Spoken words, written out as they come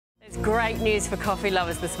great news for coffee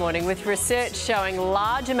lovers this morning, with research showing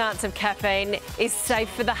large amounts of caffeine is safe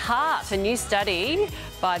for the heart. A new study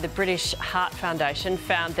by the British Heart Foundation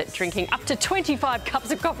found that drinking up to 25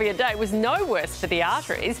 cups of coffee a day was no worse for the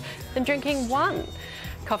arteries than drinking one.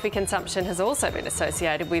 Coffee consumption has also been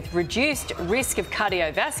associated with reduced risk of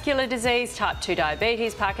cardiovascular disease, type 2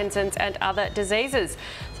 diabetes, Parkinson's and other diseases.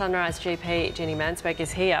 Sunrise GP Ginni Mansberg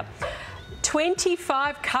is here.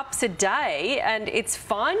 25 cups a day and it's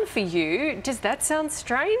fine for you. Does that sound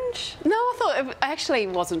strange? No, I thought it actually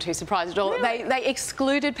wasn't too surprised at all. Really? They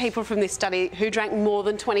excluded people from this study who drank more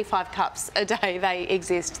than 25 cups a day. They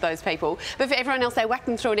exist, those people. But for everyone else, they whacked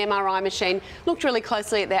them through an MRI machine, looked really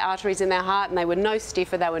closely at their arteries in their heart, and they were no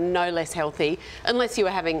stiffer, they were no less healthy, unless you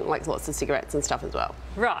were having like lots of cigarettes and stuff as well.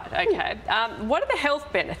 Right, okay. What are the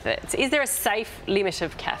health benefits? Is there a safe limit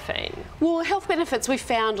of caffeine? Well, health benefits, we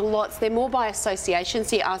found lots. They're more by association.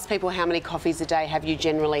 So you ask people how many coffees a day have you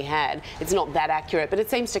generally had. It's not that accurate, but it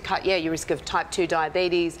seems to cut, your risk of type 2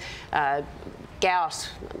 diabetes, gout,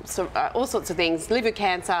 all sorts of things, liver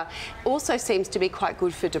cancer. Also seems to be quite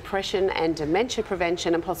good for depression and dementia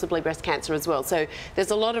prevention and possibly breast cancer as well. So there's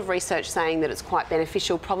a lot of research saying that it's quite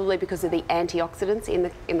beneficial, probably because of the antioxidants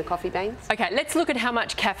in the coffee beans. Okay, let's look at how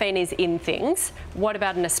much caffeine is in things. What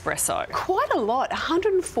about an espresso? Quite a lot,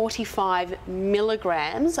 145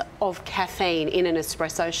 milligrams of caffeine in an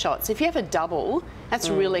espresso shot. So if you have a double, that's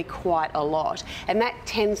really quite a lot. And that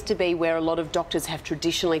tends to be where a lot of doctors have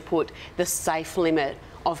traditionally put the safe limit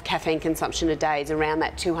of caffeine consumption a day, is around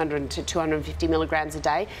that 200 to 250 milligrams a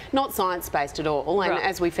day. Not science-based at all. And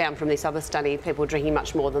as we found from this other study, people are drinking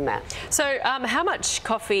much more than that. So how much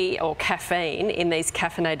coffee or caffeine in these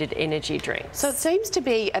caffeinated energy drinks? So it seems to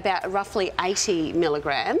be about roughly 80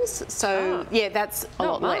 milligrams. So yeah, that's a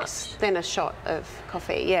lot less than a shot of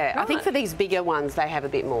coffee. Yeah, I think for these bigger ones, they have a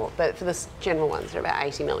bit more, but for the general ones, they're about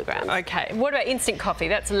 80 milligrams. Okay, what about instant coffee?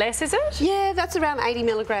 That's less, is it? Yeah, that's around 80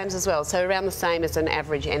 milligrams as well. So around the same as an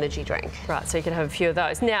average energy drink. Right, so you can have a few of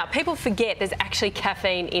those. Now, people forget there's actually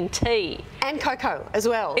caffeine in tea. And cocoa as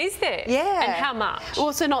well. Is there? Yeah. And how much?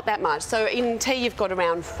 Well, so not that much. So in tea, you've got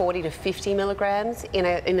around 40 to 50 milligrams in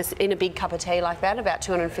a big cup of tea like that, about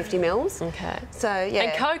 250 mils. Okay. So yeah.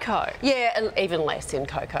 And cocoa? Yeah, even less in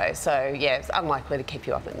cocoa. So yeah, it's unlikely to keep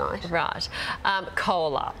you up at night. Right.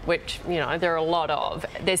 Cola, which, you know, there are a lot of.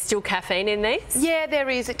 There's still caffeine in these? Yeah, there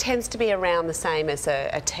is. It tends to be around the same as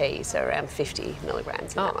a tea, so around 50 milligrams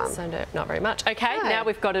in that one. So not very much. Okay, now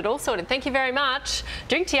we've got it all sorted. Thank you very much.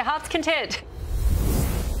 Drink to your heart's content.